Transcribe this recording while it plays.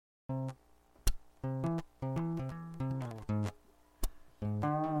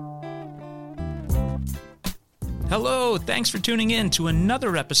Hello, thanks for tuning in to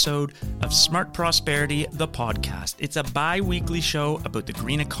another episode of Smart Prosperity, the podcast. It's a bi-weekly show about the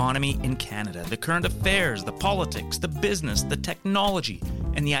green economy in Canada, the current affairs, the politics, the business, the technology,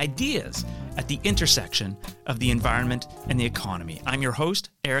 and the ideas at the intersection of the environment and the economy. I'm your host,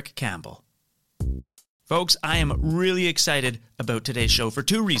 Eric Campbell. Folks, I am really excited about today's show for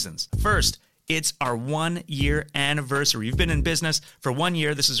two reasons. First, it's our 1 year anniversary. We've been in business for 1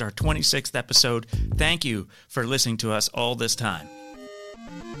 year. This is our 26th episode. Thank you for listening to us all this time.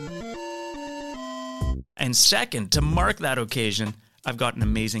 And second, to mark that occasion, I've got an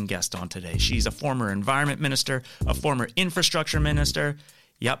amazing guest on today. She's a former environment minister, a former infrastructure minister.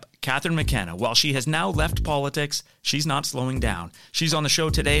 Yep, Catherine McKenna. While she has now left politics, she's not slowing down. She's on the show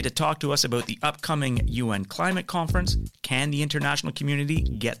today to talk to us about the upcoming UN Climate Conference, can the international community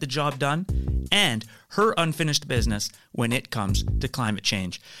get the job done, and her unfinished business when it comes to climate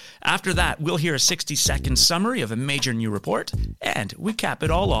change. After that, we'll hear a 60-second summary of a major new report, and we cap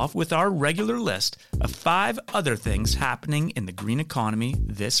it all off with our regular list of 5 other things happening in the green economy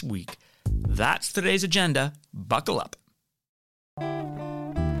this week. That's today's agenda. Buckle up.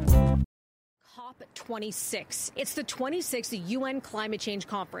 COP26. It's the 26th UN Climate Change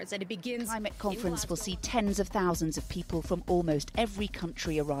Conference, and it begins... Climate conference will see tens of thousands of people from almost every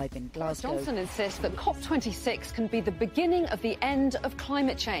country arrive in Glasgow. Johnson insists that COP26 can be the beginning of the end of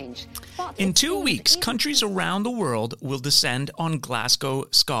climate change. But in 2 weeks, countries around the world will descend on Glasgow,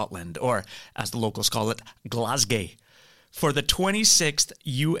 Scotland, or as the locals call it, Glasgow, for the 26th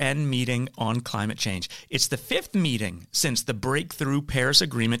UN meeting on climate change. It's the 5th meeting since the Breakthrough Paris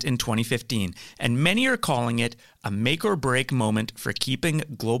Agreement in 2015, and many are calling it a make-or-break moment for keeping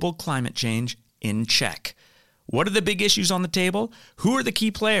global climate change in check. What are the big issues on the table? Who are the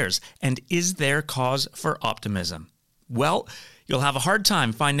key players? And is there cause for optimism? Well, you'll have a hard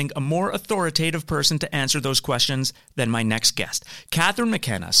time finding a more authoritative person to answer those questions than my next guest. Catherine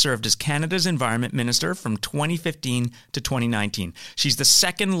McKenna served as Canada's Environment Minister from 2015 to 2019. She's the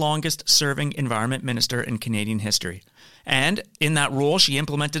second longest serving Environment Minister in Canadian history. And in that role, she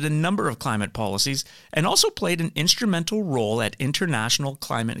implemented a number of climate policies and also played an instrumental role at international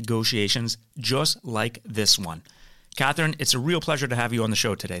climate negotiations just like this one. Catherine, it's a real pleasure to have you on the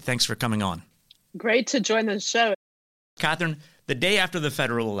show today. Thanks for coming on. Great to join the show. Catherine, the day after the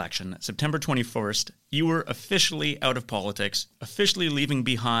federal election, September 21st, you were officially out of politics, officially leaving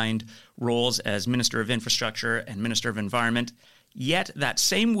behind roles as Minister of Infrastructure and Minister of Environment. Yet that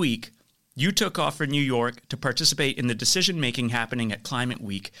same week, you took off for New York to participate in the decision-making happening at Climate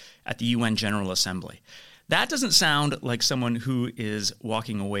Week at the UN General Assembly. That doesn't sound like someone who is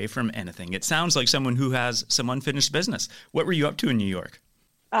walking away from anything. It sounds like someone who has some unfinished business. What were you up to in New York?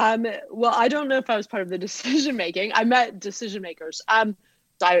 Well, I don't know if I was part of the decision making. I met decision makers. I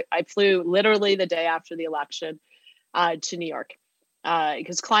flew literally the day after the election to New York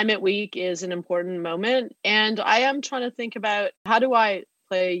because Climate Week is an important moment. And I am trying to think about how do I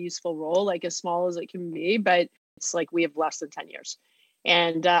play a useful role, like as small as it can be, but it's like we have less than 10 years.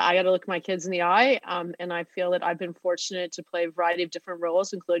 And I got to look my kids in the eye. And I feel that I've been fortunate to play a variety of different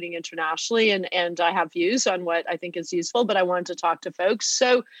roles, including internationally. And I have views on what I think is useful, but I wanted to talk to folks.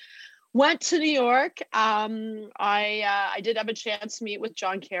 So went to New York. I did have a chance to meet with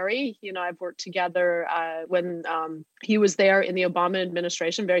John Kerry. You know, I've worked together when he was there in the Obama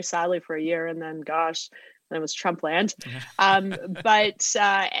administration, very sadly for a year. And then, it was Trump land. But,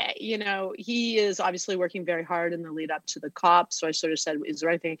 you know, he is obviously working very hard in the lead up to the COP. So I sort of said, is there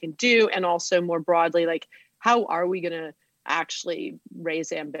anything I can do? And also more broadly, like, how are we going to actually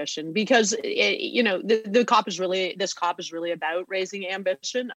raise ambition? Because, this COP is really about raising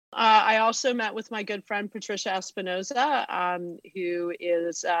ambition. I also met with my good friend, Patricia Espinosa, who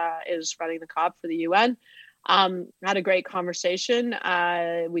is running the COP for the UN. Had a great conversation.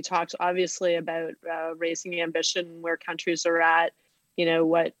 We talked obviously about raising ambition, where countries are at, you know,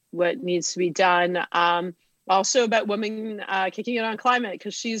 what needs to be done. Also about women kicking it on climate,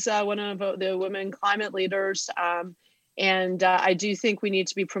 because she's one of the women climate leaders. And I do think we need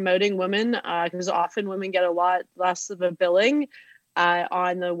to be promoting women because often women get a lot less of a billing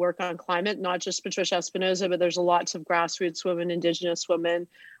on the work on climate, not just Patricia Espinosa, but there's lots of grassroots women, Indigenous women,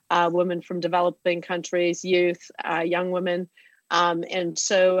 women from developing countries, youth, young women. And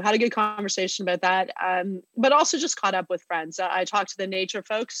so had a good conversation about that, but also just caught up with friends. I talked to the nature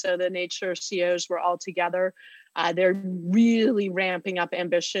folks. So the nature CEOs were all together. They're really ramping up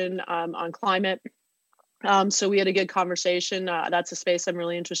ambition on climate. So we had a good conversation. That's a space I'm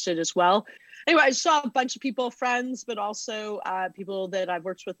really interested as well. anyway, I saw a bunch of people, friends, but also people that I've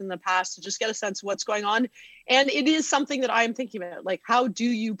worked with in the past to just get a sense of what's going on. And it is something that I am thinking about. Like, how do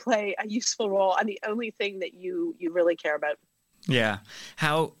you play a useful role on the only thing that you really care about? Yeah.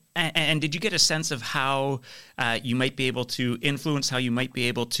 And did you get a sense of how you might be able to influence, how you might be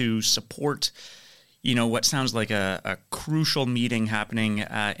able to support, what sounds like a crucial meeting happening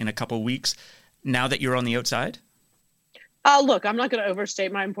in a couple of weeks now that you're on the outside? Look, I'm not going to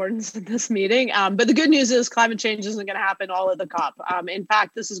overstate my importance in this meeting, but the good news is climate change isn't going to happen all at the COP. In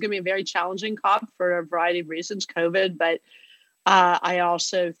fact, this is going to be a very challenging COP for a variety of reasons, COVID, but I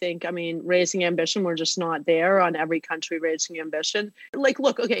also think, raising ambition, we're just not there on every country raising ambition. Like,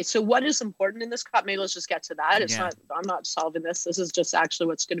 look, okay, so what is important in this COP? Maybe let's just get to that. I'm not solving this. This is just actually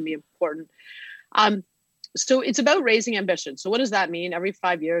what's going to be important. So it's about raising ambition. So what does that mean? Every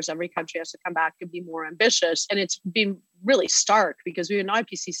 5 years, every country has to come back and be more ambitious. And it's been really stark because we have an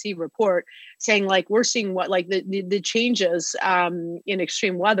IPCC report saying, like, we're seeing what, like, the changes in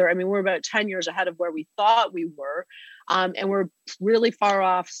extreme weather. We're about 10 years ahead of where we thought we were. And we're really far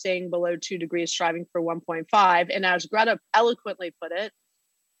off staying below 2 degrees, striving for 1.5. And as Greta eloquently put it,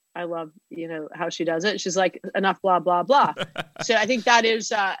 I love, how she does it. She's like, enough, blah, blah, blah. So I think that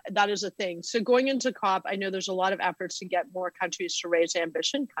is a thing. So going into COP, I know there's a lot of efforts to get more countries to raise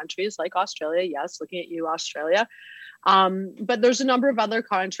ambition. Countries like Australia, yes, looking at you, Australia. But there's a number of other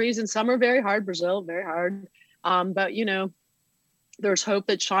countries, and some are very hard. Brazil, very hard. But, there's hope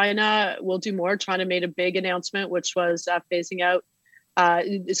that China will do more. China made a big announcement, which was phasing out,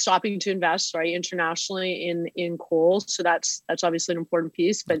 stopping to invest internationally in coal. So that's obviously an important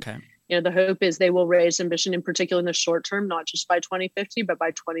piece. But okay. The hope is they will raise ambition, in particular in the short term, not just by 2050, but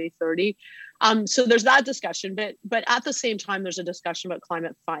by 2030. So there's that discussion. But at the same time, there's a discussion about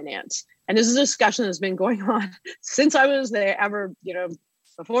climate finance, and this is a discussion that's been going on since I was there,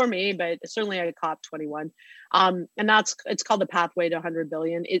 before me, but certainly at COP21. And it's called the Pathway to 100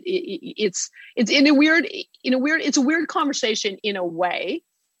 billion. It's a weird conversation in a way,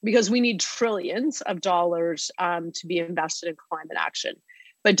 because we need trillions of dollars to be invested in climate action.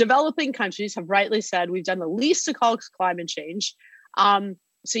 But developing countries have rightly said, we've done the least to call climate change.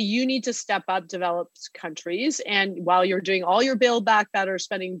 So you need to step up developed countries. And while you're doing all your build back better,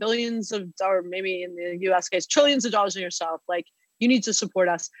 spending billions of, or maybe in the US case, trillions of dollars on yourself, like, you need to support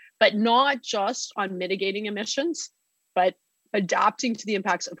us, but not just on mitigating emissions, but adapting to the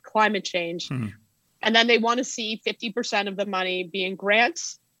impacts of climate change. Mm-hmm. And then they want to see 50% of the money being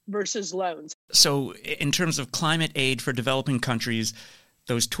grants versus loans. So in terms of climate aid for developing countries,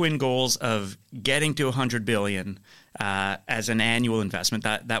 those twin goals of getting to 100 billion as an annual investment,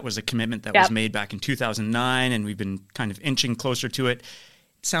 that was a commitment that was made back in 2009, and we've been kind of inching closer to it.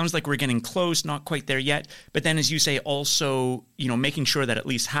 Sounds like we're getting close, not quite there yet. But then, as you say, also, making sure that at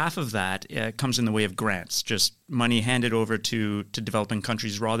least half of that comes in the way of grants, just money handed over to developing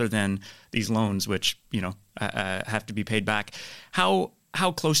countries rather than these loans, which, have to be paid back. How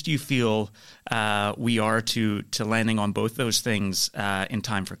close do you feel we are to landing on both those things in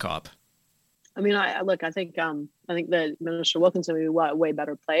time for COP? I think that Minister Wilkinson will be way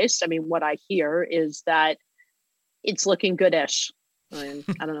better placed. What I hear is that it's looking goodish. I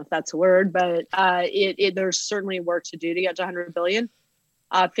don't know if that's a word, but there's certainly work to do to get to 100 billion.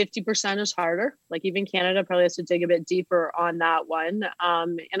 50% is harder. Like, even Canada probably has to dig a bit deeper on that one.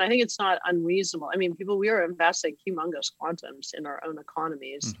 And I think it's not unreasonable. We are investing humongous quantums in our own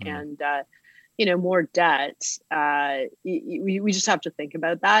economies, mm-hmm. and more debt. We just have to think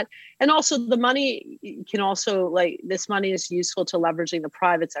about that. And also the money can also, this money is useful to leveraging the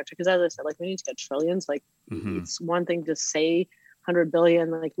private sector. Because as I said, we need to get trillions. Mm-hmm. It's one thing to say 100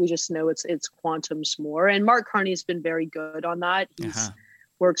 billion, we just know it's quantums more. And Mark Carney's been very good on that. He's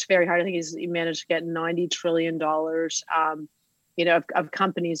worked very hard. I think he managed to get $90 trillion, of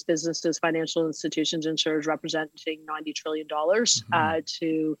companies, businesses, financial institutions, insurers representing $90 trillion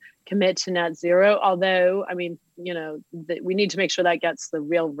to commit to net zero. Although, we need to make sure that gets the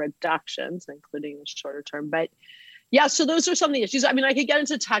real reductions, including the shorter term. But yeah, so those are some of the issues. I could get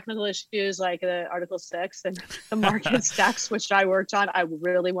into technical issues like the Article 6 and the markets tax, which I worked on. I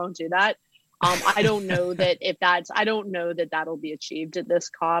really won't do that. I don't know that that'll be achieved at this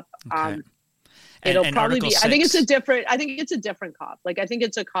COP. Okay. It'll and probably Article be. 6. I think it's a different COP. I think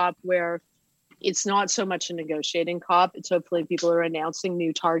it's a COP where it's not so much a negotiating COP. It's hopefully people are announcing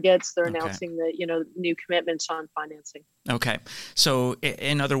new targets. They're announcing new commitments on financing. Okay. So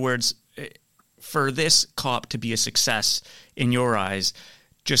in other words, for this COP to be a success in your eyes,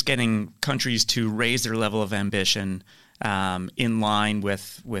 just getting countries to raise their level of ambition in line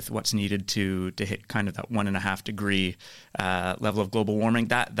with what's needed to hit kind of that 1.5 degree level of global warming,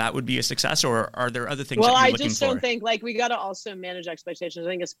 that would be a success? Or are there other things that you're looking for? Well, I just don't think, like, we got to also manage expectations. I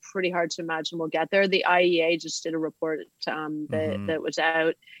think it's pretty hard to imagine we'll get there. The IEA just did a report that was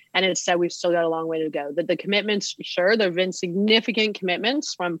out, and it said we've still got a long way to go. That the commitments, sure, there have been significant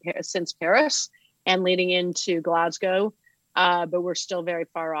commitments since Paris and leading into Glasgow, but we're still very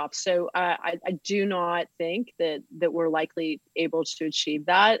far off. So I do not think that we're likely able to achieve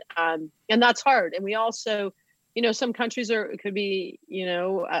that, and that's hard. And we also, some countries could be,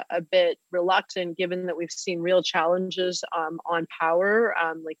 a bit reluctant, given that we've seen real challenges on power,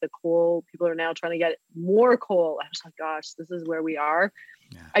 like the coal. People are now trying to get more coal. I was like, gosh, this is where we are.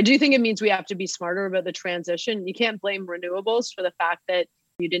 Yeah. I do think it means we have to be smarter about the transition. You can't blame renewables for the fact that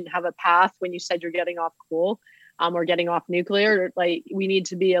you didn't have a path when you said you're getting off coal or getting off nuclear. Like, we need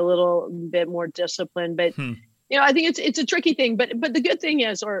to be a little bit more disciplined. But I think it's a tricky thing. But the good thing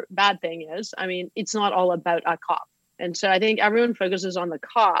is, or bad thing is, I mean, it's not all about a COP. And so I think everyone focuses on the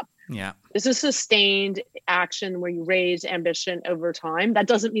COP. Yeah, this is sustained action where you raise ambition over time. That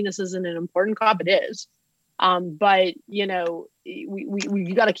doesn't mean this isn't an important COP. It is. But we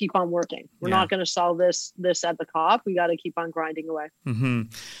got to keep on working. We're not going to solve this at the COP. We got to keep on grinding away. Mm-hmm.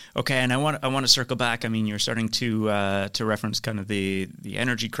 Okay, and I want to circle back. I mean, you're starting to reference kind of the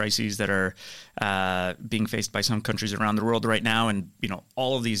energy crises that are being faced by some countries around the world right now, and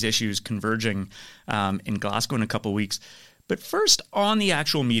all of these issues converging in Glasgow in a couple of weeks. But first, on the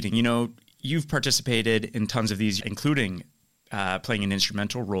actual meeting, you've participated in tons of these, including playing an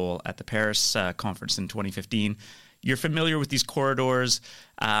instrumental role at the Paris conference in 2015. You're familiar with these corridors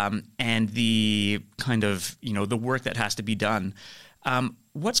and the kind of, the work that has to be done.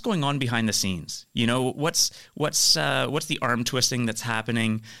 What's going on behind the scenes? What's the arm twisting that's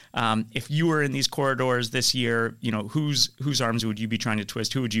happening? If you were in these corridors this year, whose arms would you be trying to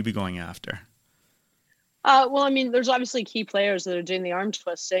twist? Who would you be going after? Well, I mean, there's obviously key players that are doing the arm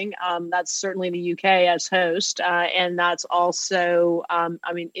twisting. That's certainly the UK as host. And that's also,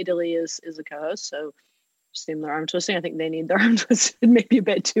 Italy is a co-host. So assume their arm twisting. I think they need their arm twisted maybe a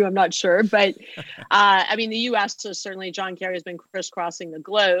bit too. I'm not sure. But the US is certainly, John Kerry has been crisscrossing the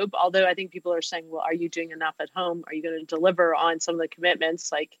globe. Although I think people are saying, well, are you doing enough at home? Are you going to deliver on some of the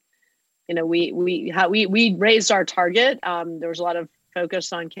commitments? Like, we raised our target. There was a lot of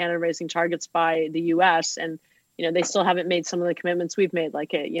focus on Canada raising targets by the US, and they still haven't made some of the commitments we've made,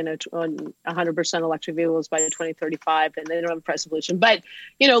 like 100% electric vehicles by 2035, and they don't have a price solution. But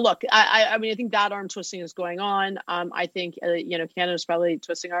look, I think that arm twisting is going on. I think Canada's probably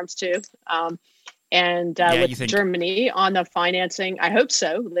twisting arms too, with Germany on the financing. I hope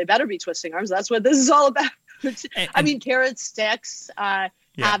so. They better be twisting arms. That's what this is all about. Carrots, sticks.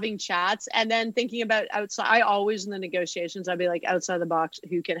 Having chats, and then thinking about outside. I always, in the negotiations, I'd be like, outside the box,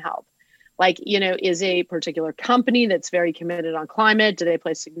 who can help? Like, is a particular company that's very committed on climate? Do they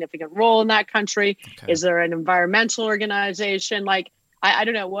play a significant role in that country? Okay. Is there an environmental organization? Like, I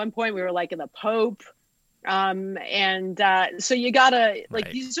don't know. At one point, we were like in the Pope. So you gotta,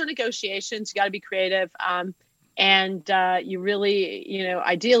 these are negotiations. You gotta be creative. And you really,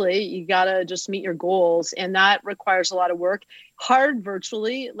 ideally, you got to just meet your goals. And that requires a lot of work. Hard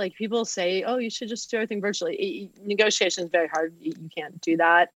virtually. Like, people say, oh, you should just do everything virtually. Negotiation is very hard. You can't do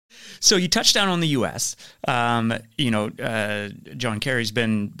that. So you touched down on the U.S. John Kerry's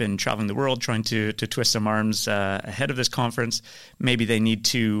been traveling the world trying to twist some arms ahead of this conference. Maybe they need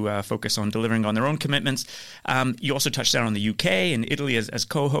to focus on delivering on their own commitments. You also touched down on the UK and Italy as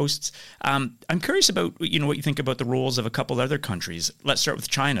co-hosts. I'm curious about what you think about the roles of a couple other countries. Let's start with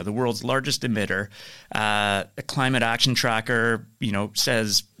China, the world's largest emitter. A climate action tracker,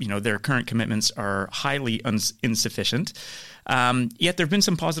 says their current commitments are highly insufficient. Yet there have been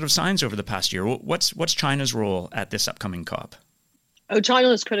some positive signs over the past year. What's China's role at this upcoming COP? Oh, China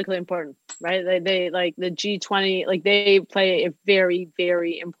is critically important, right? They like the G20, like they play a very,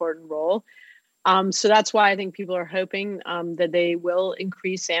 very important role. So that's why I think people are hoping that they will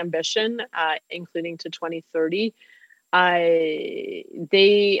increase ambition, including to 2030.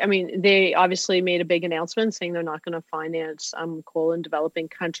 They obviously made a big announcement saying they're not going to finance coal in developing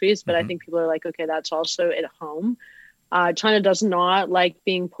countries, but I think people are like, okay, that's also at home. China does not like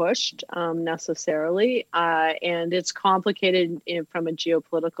being pushed necessarily, and it's complicated from a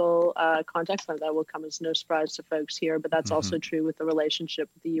geopolitical context. That will come as no surprise to folks here, but that's also true with the relationship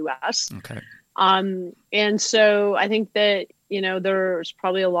with the U.S. Okay. And so I think that, there's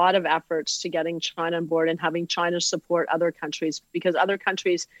probably a lot of efforts to getting China on board and having China support other countries, because there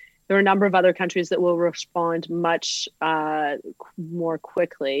are a number of other countries that will respond much more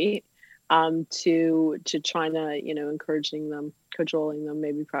quickly to China, encouraging them, cajoling them,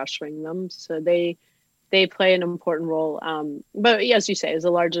 maybe pressuring them. So they play an important role. But as you say, is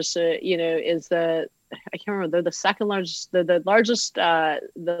the largest, I can't remember, they're the second largest, the largest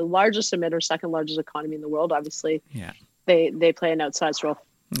emitter, second largest economy in the world. Obviously, yeah, they play an outsized role.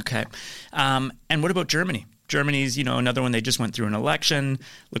 Okay. And what about Germany? Germany's, another one. They just went through an election.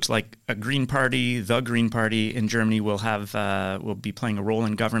 Looks like the Green Party in Germany will be playing a role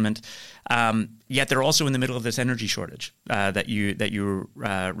in government. Yet they're also in the middle of this energy shortage that you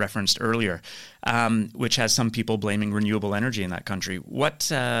referenced earlier, which has some people blaming renewable energy in that country. What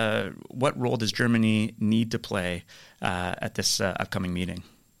role does Germany need to play at this upcoming meeting?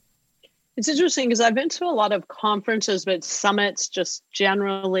 It's interesting because I've been to a lot of conferences, but summits just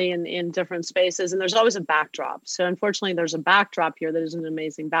generally in different spaces, and there's always a backdrop. So unfortunately, there's a backdrop here that is an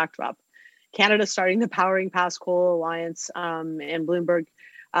amazing backdrop. Canada starting the Powering Past Coal Alliance, and Bloomberg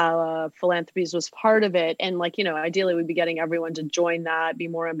Philanthropies was part of it. And ideally we'd be getting everyone to join that, be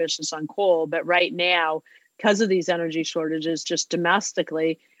more ambitious on coal. But right now, because of these energy shortages, just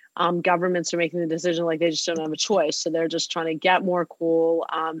domestically, governments are making the decision like they just don't have a choice. So they're just trying to get more coal,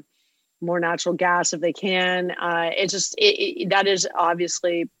 more natural gas if they can. That is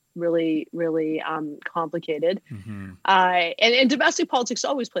obviously really, really complicated. Mm-hmm. And domestic politics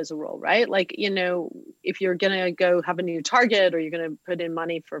always plays a role, right? Like, if you're going to go have a new target or you're going to put in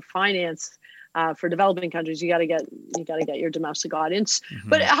money for finance for developing countries, you got to get your domestic audience. Mm-hmm.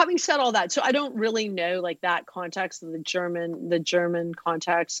 But having said all that, so I don't really know that context of the German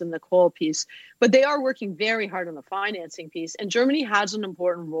context and the coal piece, but they are working very hard on the financing piece. And Germany has an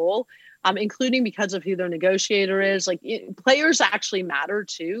important role, including because of who their negotiator is. Players actually matter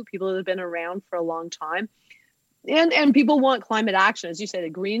too. People that have been around for a long time, and people want climate action. As you say, the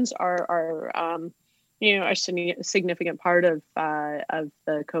Greens are a significant part of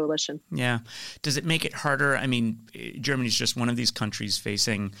the coalition. Yeah. Does it make it harder? I mean, Germany's just one of these countries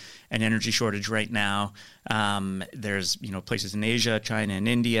facing an energy shortage right now. There's, places in Asia, China and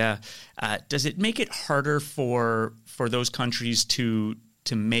India. Does it make it harder for those countries to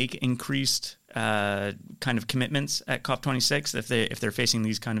make increased kind of commitments at COP26 if they're facing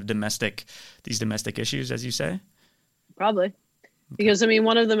these kind of domestic issues, as you say? Probably. Because,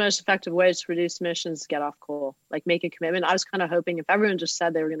 one of the most effective ways to reduce emissions is get off coal, make a commitment. I was kind of hoping if everyone just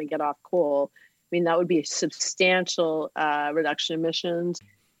said they were going to get off coal, that would be a substantial reduction in emissions.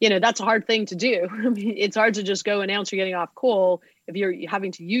 That's a hard thing to do. It's hard to just go announce you're getting off coal if you're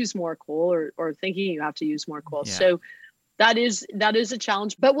having to use more coal or thinking you have to use more coal. Yeah. So that is a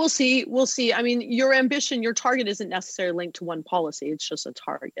challenge, but we'll see. Your ambition, your target isn't necessarily linked to one policy. It's just a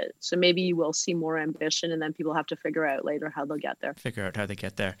target. So maybe you will see more ambition, and then people have to figure out later how they'll get there.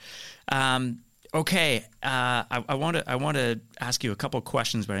 Okay. I want to ask you a couple of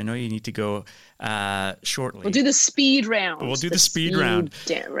questions, but I know you need to go shortly. We'll do the speed round. We'll do the speed round.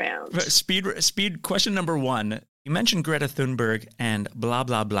 Speed question number one. You mentioned Greta Thunberg and blah,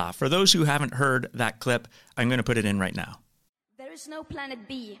 blah, blah. For those who haven't heard that clip, I'm going to put it in right now. There is no planet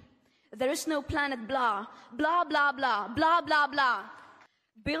B. There is no planet blah. Blah, blah, blah. Blah, blah, blah.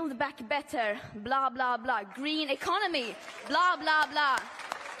 Build back better. Blah, blah, blah. Green economy. Blah, blah, blah.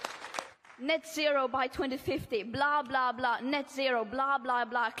 Net zero by 2050. Blah, blah, blah. Net zero. Blah, blah,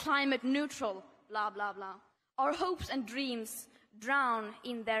 blah. Climate neutral. Blah, blah, blah. Our hopes and dreams drown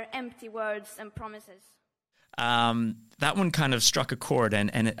in their empty words and promises. That one kind of struck a chord,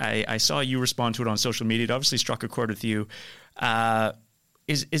 and I saw you respond to it on social media. It obviously struck a chord with you.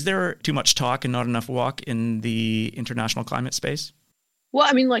 Is there too much talk and not enough walk in the international climate space?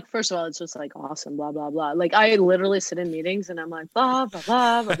 Well, first of all, it's just awesome, blah, blah, blah. I literally sit in meetings and I'm like, blah, blah,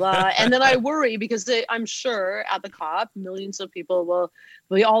 blah, blah, blah. And then I worry because I'm sure at the COP, millions of people will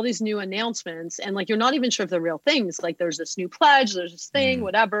be all these new announcements. And you're not even sure if they're real things. There's this new pledge, there's this thing,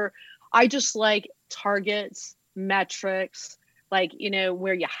 whatever. I just targets, metrics,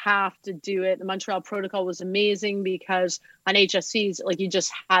 where you have to do it. The Montreal Protocol was amazing because on HSCs, you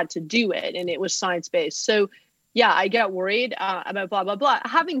just had to do it and it was science-based. So yeah, I get worried about blah, blah, blah.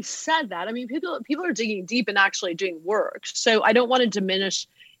 Having said that, people are digging deep and actually doing work. So I don't want to diminish.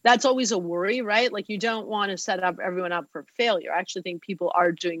 That's always a worry, right? You don't want to set everyone up for failure. I actually think people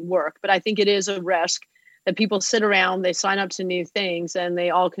are doing work, but I think it is a risk that people sit around, they sign up to new things and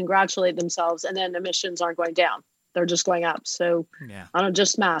they all congratulate themselves and then emissions aren't going down. They're just going up. So yeah. I don't know,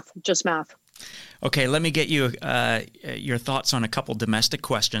 just math. Okay, let me get you your thoughts on a couple domestic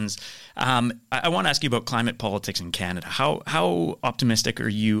questions. I want to ask you about climate politics in Canada. How optimistic are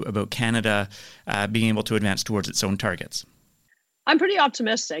you about Canada being able to advance towards its own targets? I'm pretty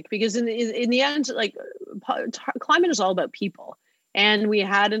optimistic because in the end, climate is all about people. And we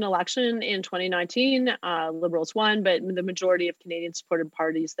had an election in 2019. Liberals won, but the majority of Canadians supported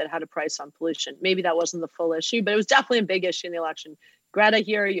parties that had a price on pollution. Maybe that wasn't the full issue, but it was definitely a big issue in the election. Greta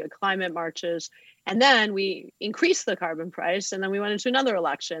here, you had climate marches. And then we increased the carbon price, and then we went into another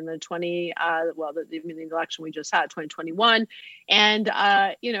election, the election we just had, 2021. And,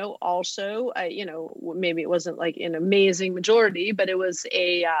 also, maybe it wasn't like an amazing majority, but it was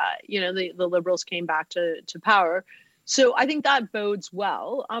the Liberals came back to power. So I think that bodes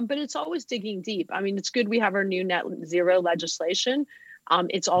well, but it's always digging deep. I mean, it's good we have our new net zero legislation.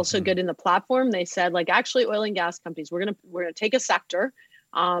 It's also good in the platform. They said, actually, oil and gas companies, we're gonna take a sector,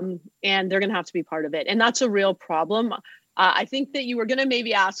 and they're going to have to be part of it. And that's a real problem. I think that you were going to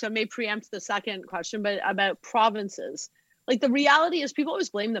maybe ask, I may preempt the second question, but about provinces. The reality is people always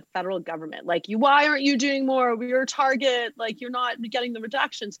blame the federal government. Why aren't you doing more? We're your target. You're not getting the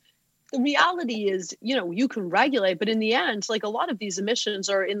reductions. The reality is, you can regulate, but in the end, a lot of these emissions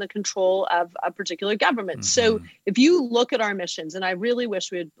are in the control of a particular government. Mm-hmm. So if you look at our emissions, and I really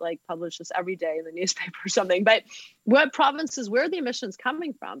wish we would publish this every day in the newspaper or something, but what provinces, where are the emissions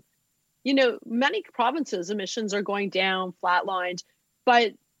coming from? Many provinces emissions are going down, flatlined,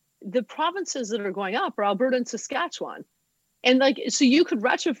 but the provinces that are going up are Alberta and Saskatchewan. And so you could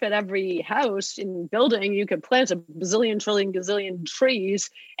retrofit every house in building, you could plant a bazillion, trillion, gazillion trees,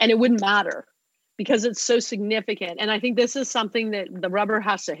 and it wouldn't matter because it's so significant. And I think this is something that the rubber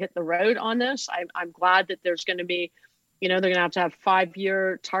has to hit the road on this. I'm glad that there's going to be, they're going to have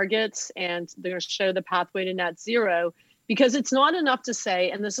 5-year targets, and they're going to show the pathway to net zero, because it's not enough to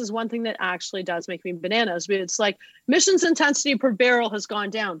say, and this is one thing that actually does make me bananas, but it's emissions intensity per barrel has gone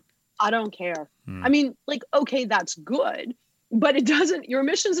down. I don't care. I mean, okay, that's good. But it doesn't, your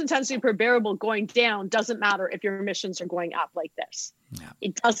emissions intensity per barrel going down doesn't matter if your emissions are going up like this. Yeah.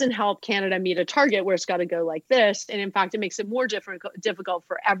 It doesn't help Canada meet a target where it's got to go like this. And in fact, it makes it more difficult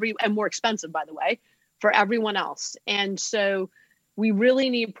for and more expensive, by the way, for everyone else. And so we really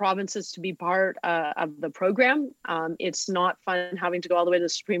need provinces to be part of the program. It's not fun having to go all the way to the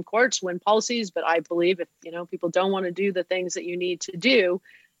Supreme Court to win policies, but I believe if, people don't want to do the things that you need to do,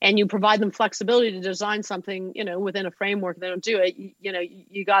 and you provide them flexibility to design something, within a framework, they don't do it,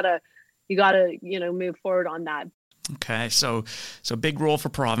 you gotta, move forward on that. Okay. So big role for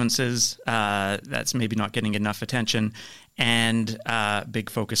provinces. That's maybe not getting enough attention, and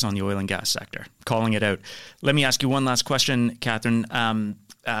big focus on the oil and gas sector, calling it out. Let me ask you one last question, Catherine. Adam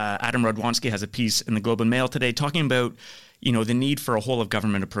Radwanski has a piece in the Globe and Mail today talking about the need for a whole of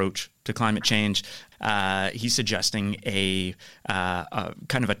government approach to climate change. He's suggesting a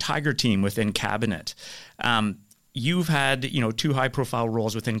kind of a tiger team within cabinet. You've had, 2 high-profile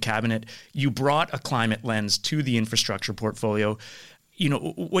roles within cabinet. You brought a climate lens to the infrastructure portfolio.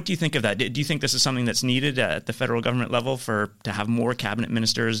 What do you think of that? Do you think this is something that's needed at the federal government level to have more cabinet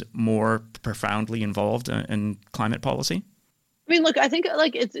ministers more profoundly involved in climate policy? I mean, look, I think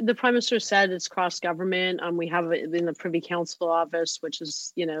the Prime Minister said it's cross-government. We have it in the Privy Council office, which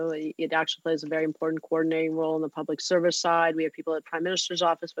is, it actually plays a very important coordinating role in the public service side. We have people at Prime Minister's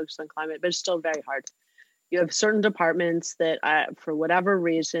office focused on climate, but it's still very hard. You have certain departments that, for whatever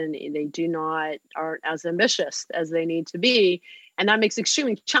reason, they aren't as ambitious as they need to be. And that makes it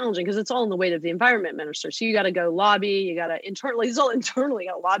extremely challenging because it's all in the weight of the environment minister. So you got to go lobby, you got to it's all internally, you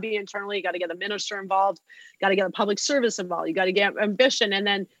got to lobby internally, you got to get the minister involved, got to get the public service involved, you got to get ambition. And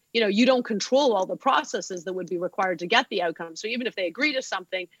then, you don't control all the processes that would be required to get the outcome. So even if they agree to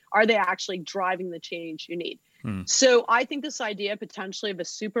something, are they actually driving the change you need? So I think this idea potentially of a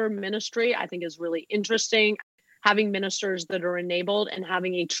super ministry, I think is really interesting. Having ministers that are enabled and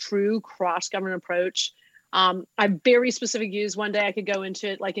having a true cross-government approach. I have very specific views. One day I could go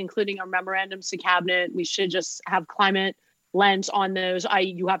into it, including our memorandums to cabinet. We should just have climate lens on those.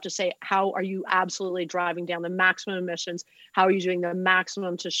 You have to say, how are you absolutely driving down the maximum emissions? How are you doing the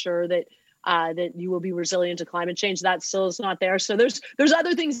maximum to ensure that that you will be resilient to climate change? That still is not there. So there's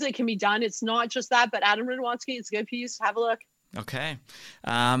other things that can be done. It's not just that, but Adam Radwanski, it's a good piece. Have a look. Okay.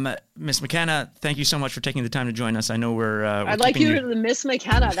 Ms. McKenna, thank you so much for taking the time to join us. I know we're I'd like you to Miss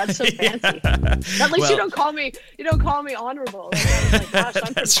McKenna. That's so fancy. At least you don't call me honorable. Gosh,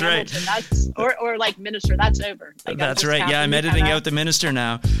 I'm that's right. That's or minister. That's over. That's right. Yeah, I'm editing out the minister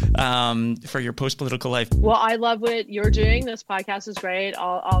now for your post-political life. Well, I love what you're doing. This podcast is great.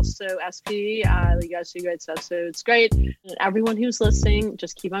 Also SP, you guys do great stuff. So it's great. And everyone who's listening,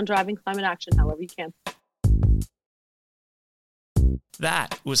 just keep on driving climate action however you can.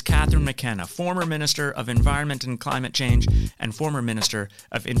 That was Catherine McKenna, former Minister of Environment and Climate Change and former Minister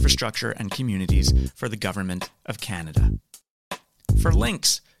of Infrastructure and Communities for the Government of Canada. For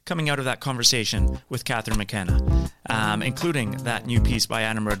links coming out of that conversation with Catherine McKenna, including that new piece by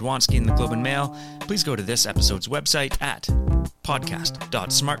Adam Radwanski in the Globe and Mail. Please go to this episode's website at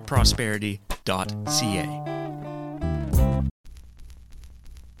podcast.smartprosperity.ca.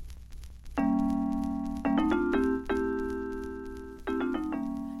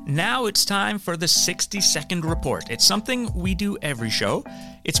 Now it's time for the 60-second report. It's something we do every show.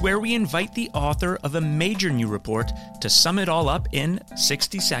 It's where we invite the author of a major new report to sum it all up in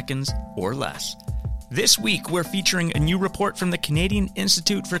 60 seconds or less. This week, we're featuring a new report from the Canadian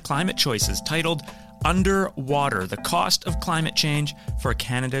Institute for Climate Choices titled Underwater: The Cost of Climate Change for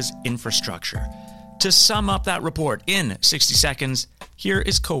Canada's Infrastructure. To sum up that report in 60 seconds, here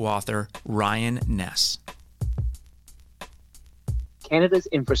is co-author Ryan Ness. Canada's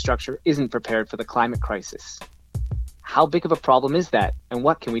infrastructure isn't prepared for the climate crisis. How big of a problem is that, and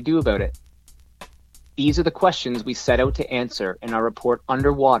what can we do about it? These are the questions we set out to answer in our report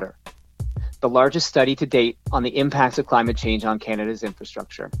Underwater, the largest study to date on the impacts of climate change on Canada's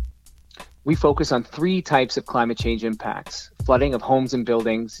infrastructure. We focus on 3 types of climate change impacts: flooding of homes and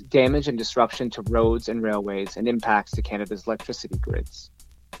buildings, damage and disruption to roads and railways, and impacts to Canada's electricity grids.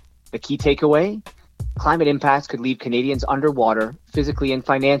 The key takeaway? Climate impacts could leave Canadians underwater, physically and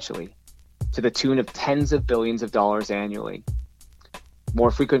financially, to the tune of tens of billions of dollars annually.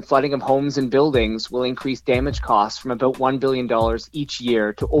 More frequent flooding of homes and buildings will increase damage costs from about $1 billion each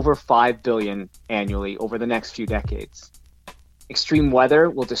year to over $5 billion annually over the next few decades. Extreme weather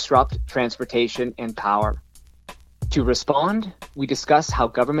will disrupt transportation and power. To respond, we discuss how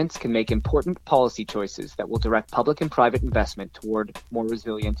governments can make important policy choices that will direct public and private investment toward more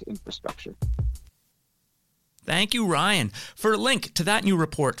resilient infrastructure. Thank you, Ryan. For a link to that new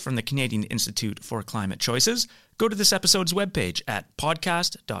report from the Canadian Institute for Climate Choices, go to this episode's webpage at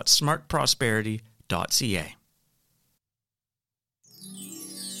podcast.smartprosperity.ca.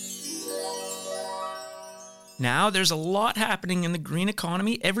 Now, there's a lot happening in the green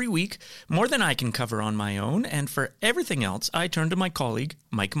economy every week, more than I can cover on my own, and for everything else, I turn to my colleague,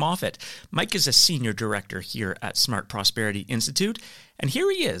 Mike Moffat. Mike is a senior director here at Smart Prosperity Institute, and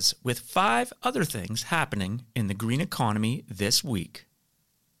here he is with 5 other things happening in the green economy this week.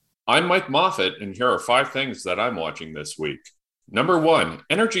 I'm Mike Moffat, and here are 5 things that I'm watching this week. Number 1,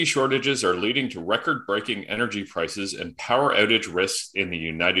 energy shortages are leading to record-breaking energy prices and power outage risks in the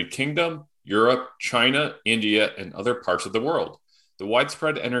United Kingdom, Europe, China, India, and other parts of the world. The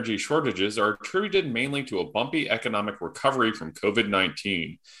widespread energy shortages are attributed mainly to a bumpy economic recovery from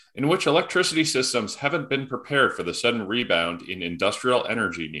COVID-19, in which electricity systems haven't been prepared for the sudden rebound in industrial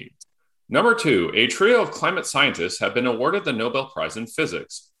energy needs. Number 2, a trio of climate scientists have been awarded the Nobel Prize in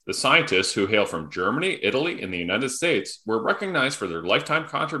Physics. The scientists, who hail from Germany, Italy, and the United States, were recognized for their lifetime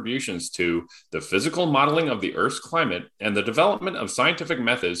contributions to the physical modeling of the Earth's climate and the development of scientific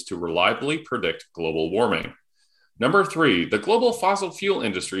methods to reliably predict global warming. Number 3, the global fossil fuel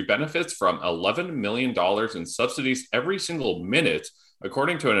industry benefits from $11 million in subsidies every single minute,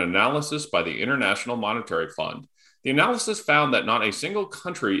 according to an analysis by the International Monetary Fund. The analysis found that not a single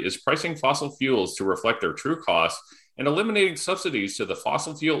country is pricing fossil fuels to reflect their true costs, and eliminating subsidies to the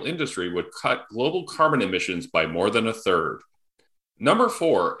fossil fuel industry would cut global carbon emissions by more than a third. Number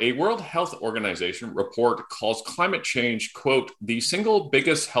 4, a World Health Organization report calls climate change, quote, the single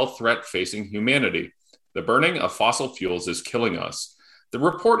biggest health threat facing humanity. The burning of fossil fuels is killing us. The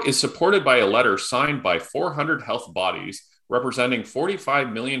report is supported by a letter signed by 400 health bodies representing 45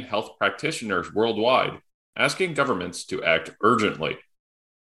 million health practitioners worldwide, asking governments to act urgently.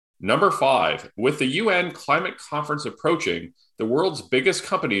 Number 5, with the UN climate conference approaching, the world's biggest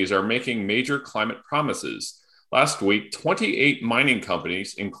companies are making major climate promises. Last week, 28 mining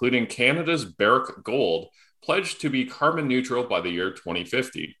companies, including Canada's Barrick Gold, pledged to be carbon neutral by the year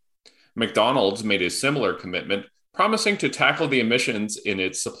 2050. McDonald's made a similar commitment, promising to tackle the emissions in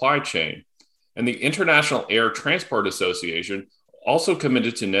its supply chain. And the International Air Transport Association also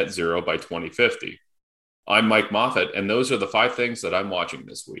committed to net zero by 2050. I'm Mike Moffat, and those are the 5 things that I'm watching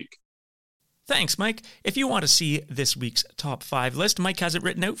this week. Thanks, Mike. If you want to see this week's top 5 list, Mike has it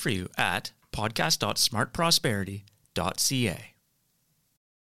written out for you at podcast.smartprosperity.ca.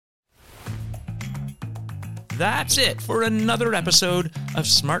 That's it for another episode of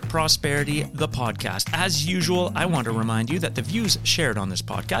Smart Prosperity, the podcast. As usual, I want to remind you that the views shared on this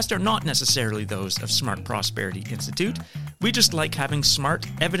podcast are not necessarily those of Smart Prosperity Institute. We just like having smart,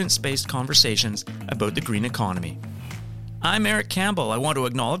 evidence-based conversations about the green economy. I'm Eric Campbell. I want to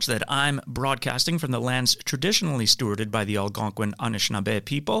acknowledge that I'm broadcasting from the lands traditionally stewarded by the Algonquin Anishinaabe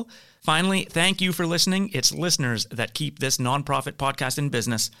people. Finally, thank you for listening. It's listeners that keep this nonprofit podcast in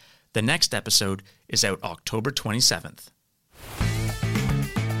business. The next episode is out October 27th.